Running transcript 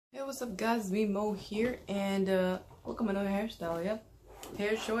what's up guys, me Mo here, and welcome to another hairstyle. Yep,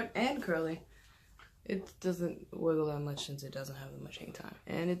 hair short and curly. It doesn't wiggle that much since it doesn't have that much hang time,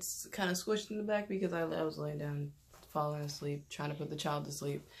 and it's kind of squished in the back because I was laying down falling asleep trying to put the child to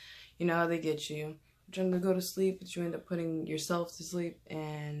sleep. You know how they get you. You're trying to go to sleep, but you end up putting yourself to sleep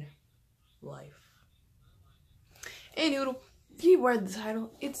and life. Anywho, you read the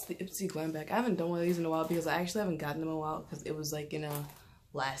title. It's the Ipsy Glambag. I haven't done one of these in a while because I actually haven't gotten them in a while because it was like in a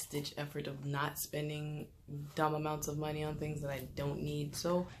last-ditch effort of not spending dumb amounts of money on things that I don't need.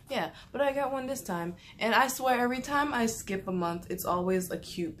 So yeah, but I got one this time, and I swear every time I skip a month, it's always a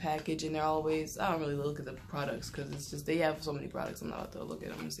cute package, and they're always, I don't really look at the products because it's just they have so many products. I'm not about to look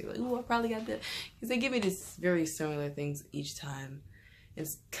at them and say like, ooh, I probably got that, because they give me these very similar things each time.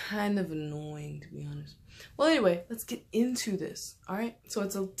 It's kind of annoying, to be honest. Well, anyway, let's get into this. All right, so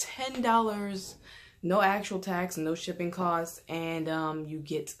it's a $10, no actual tax, no shipping costs, and you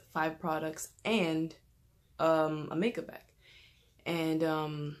get 5 products and a makeup bag. And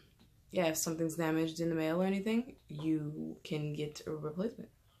yeah, if something's damaged in the mail or anything, you can get a replacement.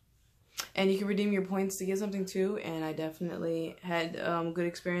 And you can redeem your points to get something too, and I definitely had good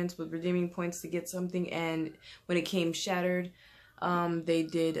experience with redeeming points to get something, and when it came shattered, they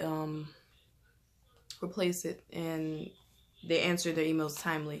did replace it, and they answered their emails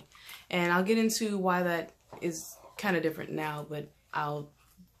timely. And I'll get into why that is kind of different now, but I'll,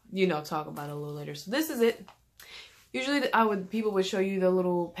 you know, talk about it a little later. So this is it. Usually people would show you the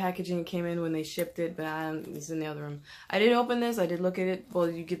little packaging it came in when they shipped it, but it's in the other room. I did open this, I did look at it. Well,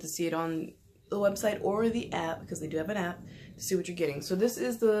 you get to see it on the website or the app, because they do have an app, to see what you're getting. So this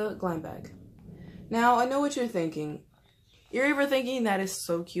is the Glambag. Now, I know what you're thinking. You're either thinking that is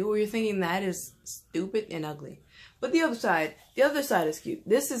so cute, or you're thinking that is stupid and ugly. But the other side is cute.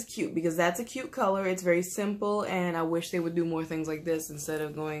 This is cute because that's a cute color. It's very simple, and I wish they would do more things like this instead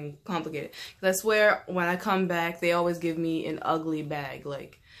of going complicated. Because I swear, when I come back, they always give me an ugly bag.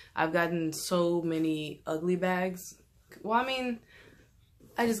 Like, I've gotten so many ugly bags. Well, I mean,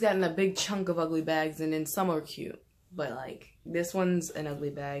 I just gotten a big chunk of ugly bags, and then some are cute. But, like, this one's an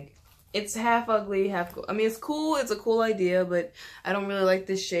ugly bag. It's half ugly, half cool. I mean, it's cool. It's a cool idea, but I don't really like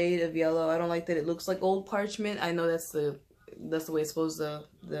this shade of yellow. I don't like that it looks like old parchment. I know that's the way it's supposed to,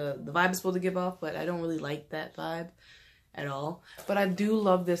 the vibe is supposed to give off, but I don't really like that vibe at all. But I do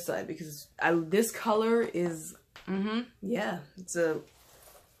love this side because this color is, yeah, it's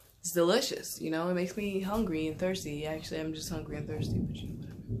delicious. You know, it makes me hungry and thirsty. Actually, I'm just hungry and thirsty, but you know,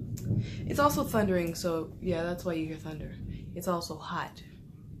 whatever. It's also thundering, so yeah, that's why you hear thunder. It's also hot.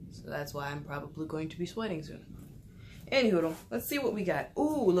 So that's why I'm probably going to be sweating soon. Anywho, let's see what we got.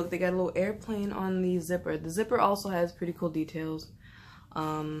 Ooh, look, they got a little airplane on the zipper. The zipper also has pretty cool details.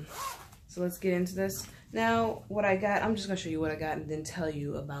 So let's get into this. Now, what I got, I'm just going to show you what I got and then tell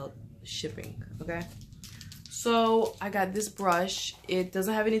you about shipping, okay? So, I got this brush. It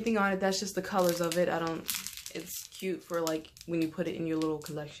doesn't have anything on it. That's just the colors of it. It's cute for, like, when you put it in your little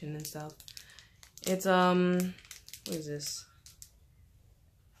collection and stuff. It's, what is this?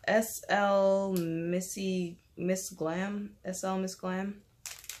 SL Miss Glam. It's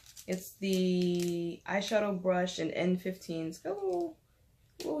the eyeshadow brush and N15. It's got a little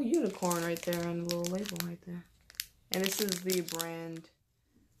unicorn right there and a little label right there. And this is the brand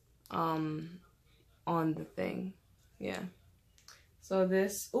on the thing. Yeah. So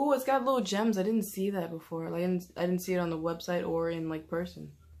this, ooh, it's got little gems. I didn't see that before. Like I didn't see it on the website or in like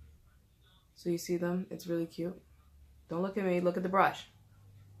person. So you see them? It's really cute. Don't look at me, look at the brush.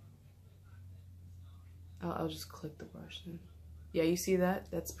 I'll just click the brush then. Yeah, you see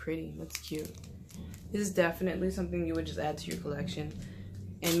that? That's pretty. That's cute. This is definitely something you would just add to your collection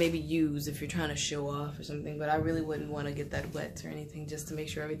and maybe use if you're trying to show off or something, but I really wouldn't want to get that wet or anything, just to make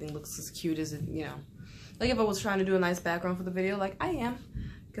sure everything looks as cute as it, you know. Like if I was trying to do a nice background for the video, like I am,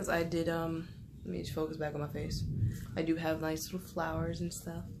 because I did, let me just focus back on my face. I do have nice little flowers and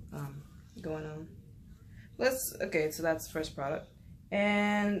stuff going on. Okay, so that's the first product.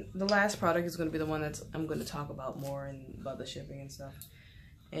 And the last product is going to be the one that I'm going to talk about more and about the shipping and stuff.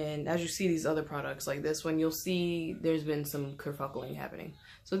 And as you see these other products like this one, you'll see there's been some kerfuckling happening.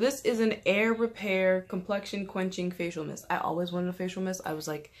 So this is an air repair complexion quenching facial mist. I always wanted a facial mist. I was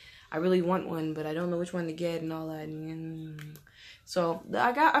like, I really want one, but I don't know which one to get and all that. So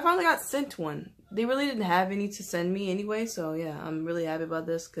I finally got sent one. They really didn't have any to send me anyway. So yeah, I'm really happy about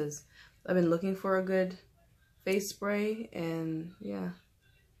this because I've been looking for a good face spray, and yeah,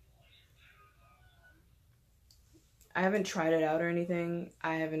 I haven't tried it out or anything.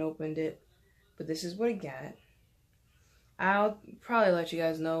 I haven't opened it, but this is what I got. I'll probably let you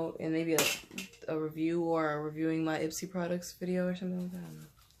guys know in maybe a review or a reviewing my Ipsy products video or something like that. I don't know.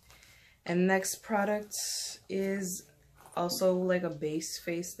 And next product is also like a base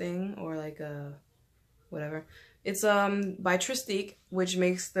face thing, or like a whatever. It's by Tristique, which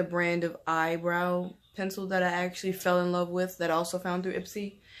makes the brand of eyebrow pencil that I actually fell in love with, that I also found through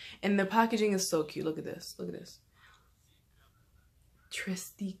Ipsy. And the packaging is so cute. Look at this. Look at this.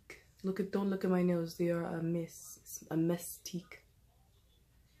 Tristique. Don't look at my nails. They are a mystique.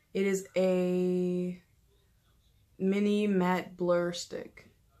 It is a mini matte blur stick.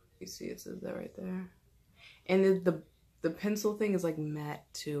 You see, it says that right there. And the pencil thing is like matte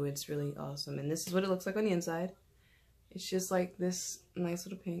too. It's really awesome. And this is what it looks like on the inside. It's just like this nice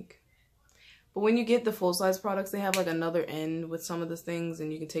little pink. But when you get the full-size products, they have like another end with some of the things,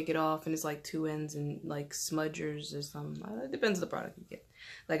 and you can take it off, and it's like 2 ends and like smudgers or something. It depends on the product you get.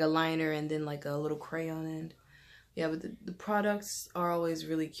 Like a liner and then like a little crayon end. Yeah, but the products are always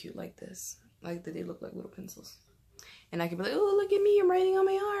really cute like this. Like that they look like little pencils. And I can be like, oh, look at me, I'm writing on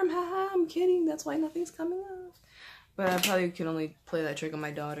my arm. Haha, I'm kidding. That's why nothing's coming off. But I probably can only play that trick on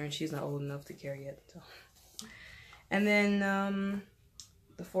my daughter, and she's not old enough to carry it. So. And then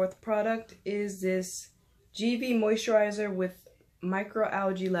the fourth product is this GV moisturizer with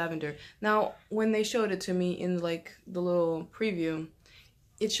microalgae lavender. Now, when they showed it to me in like the little preview,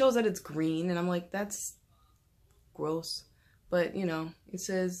 it shows that it's green, and I'm like, that's gross. But you know, it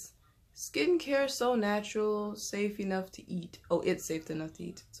says skincare so natural, safe enough to eat. Oh, it's safe enough to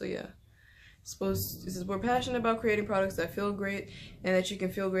eat. So yeah. It says we're passionate about creating products that feel great and that you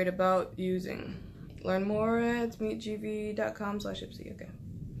can feel great about using. Learn more at meetgv.com/ipsy. Okay.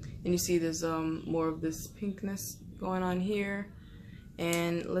 And you see there's more of this pinkness going on here.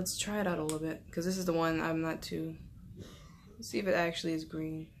 And let's try it out a little bit, because this is the one I'm not too. Let's see if it actually is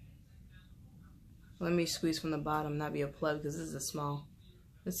green. Let me squeeze from the bottom, not be a plug, because this is a small.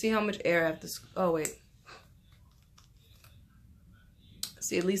 Let's see how much air I have to. Oh wait.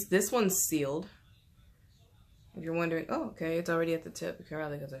 See, at least this one's sealed. If you're wondering, oh, okay, it's already at the tip.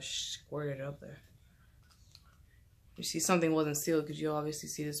 Apparently, because I squirted it up there. You see, something wasn't sealed because you obviously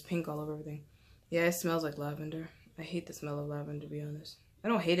see this pink all over everything. Yeah, it smells like lavender. I hate the smell of lavender, to be honest. I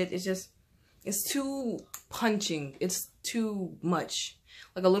don't hate it. It's just, it's too punching. It's too much.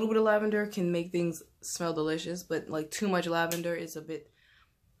 Like a little bit of lavender can make things smell delicious, but like too much lavender is a bit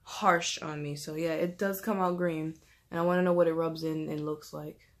harsh on me. So yeah, it does come out green. And I want to know what it rubs in and looks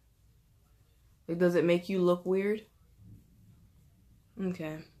like. Like, does it make you look weird?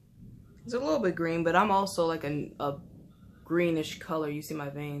 Okay. It's a little bit green, but I'm also like a greenish color. You see my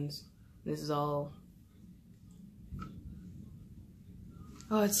veins. This is all...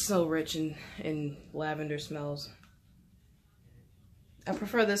 Oh, it's so rich in lavender smells. I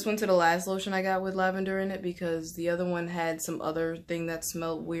prefer this one to the last lotion I got with lavender in it, because the other one had some other thing that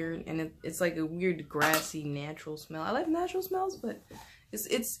smelled weird, and it's like a weird grassy natural smell. I like natural smells, but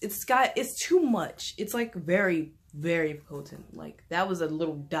it's too much. It's like very, very potent. Like that was a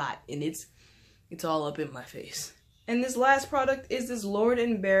little dot, and it's all up in my face. And this last product is this Lord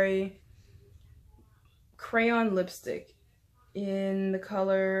 & Berry crayon lipstick in the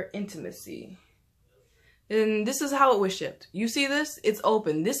color Intimacy. And this is how it was shipped. You see this? It's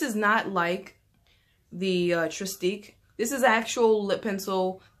open. This is not like the Tristique. This is actual lip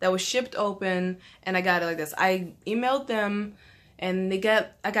pencil that was shipped open, and I got it like this. I emailed them, and I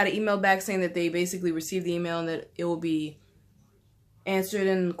got an email back saying that they basically received the email and that it will be answered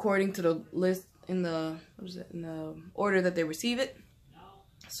in according to the list in the in the order that they receive it.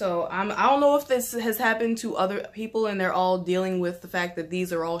 So I don't know if this has happened to other people and they're all dealing with the fact that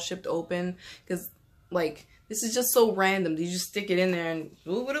these are all shipped open, because like, this is just so random. You just stick it in there and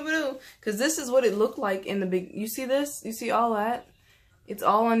because this is what it looked like in the big. You see this? You see all that? It's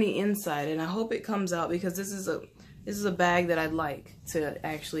all on the inside, and I hope it comes out, because this is a bag that I'd like to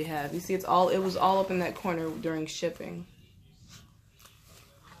actually have. You see, it was all up in that corner during shipping.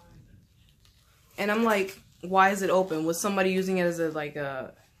 And I'm like, why is it open? Was somebody using it as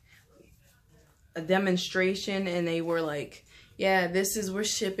a demonstration, and they were like, yeah, we're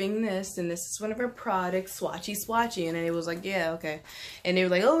shipping this, and this is one of our products, swatchy, and then it was like, yeah, okay. And they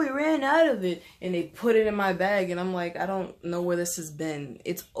were like, oh, we ran out of it, and they put it in my bag, and I'm like, I don't know where this has been.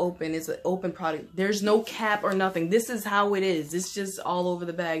 It's open. It's an open product. There's no cap or nothing. This is how it is. It's just all over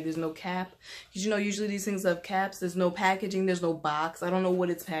the bag. There's no cap, because you know, usually these things have caps. There's no packaging. There's no box. I don't know what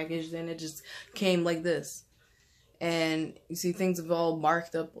it's packaged in. It just came like this. And you see things have all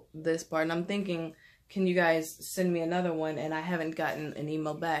marked up this part, and I'm thinking, can you guys send me another one? And I haven't gotten an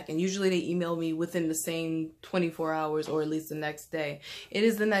email back. And usually they email me within the same 24 hours, or at least the next day. It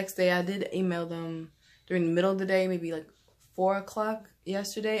is the next day. I did email them during the middle of the day, maybe like 4 o'clock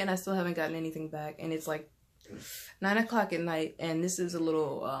yesterday, and I still haven't gotten anything back. And it's like 9 o'clock at night, and this is a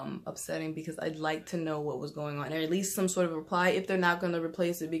little upsetting because I'd like to know what was going on, or at least some sort of reply if they're not going to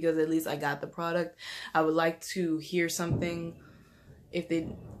replace it, because at least I got the product. I would like to hear something if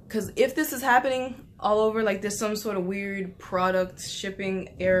they, because if this is happening all over, like there's some sort of weird product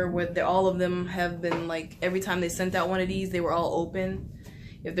shipping error where all of them have been, like, every time they sent out one of these they were all open.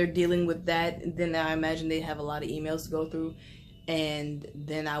 If they're dealing with that, then I imagine they'd have a lot of emails to go through, and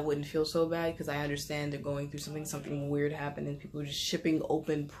then I wouldn't feel so bad because I understand they're going through something weird happened and people are just shipping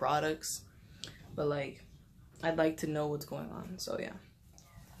open products. But like, I'd like to know what's going on. So yeah,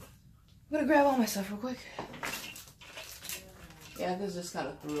 I'm gonna grab all my stuff real quick. Yeah, this just kind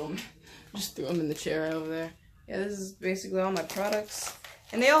of threw them. Just threw them in the chair right over there. Yeah, this is basically all my products,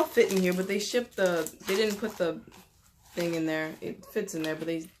 and they all fit in here, but they didn't put the thing in there. It fits in there, but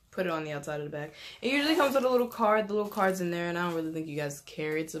they put it on the outside of the bag. It usually comes with a little card. The little card's in there, and I don't really think you guys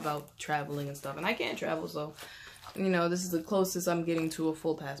care. It's about traveling and stuff, and I can't travel, so, you know, this is the closest I'm getting to a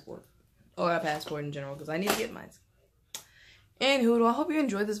full passport, or a passport in general, because I need to get mine. Anywho, I hope you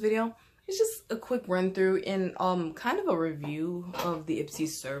enjoyed this video. It's just a quick run through and kind of a review of the Ipsy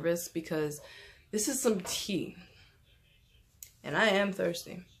service, because this is some tea, and I am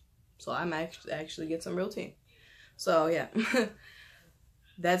thirsty, so I might actually get some real tea. So yeah.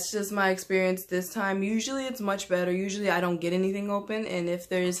 That's just my experience this time. Usually it's much better. Usually I don't get anything open, and if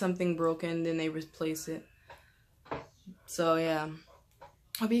there is something broken, then they replace it. So yeah,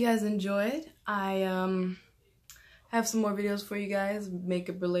 hope you guys enjoyed. I have some more videos for you guys,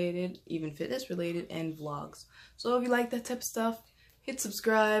 makeup related, even fitness related, and vlogs. So if you like that type of stuff, hit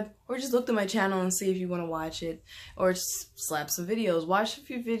subscribe, or just look at my channel and see if you want to watch it, or just slap some videos. Watch a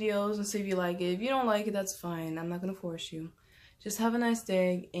few videos and see if you like it. If you don't like it, that's fine. I'm not gonna force you. Just have a nice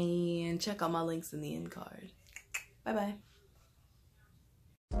day, and check out my links in the end card. Bye-bye.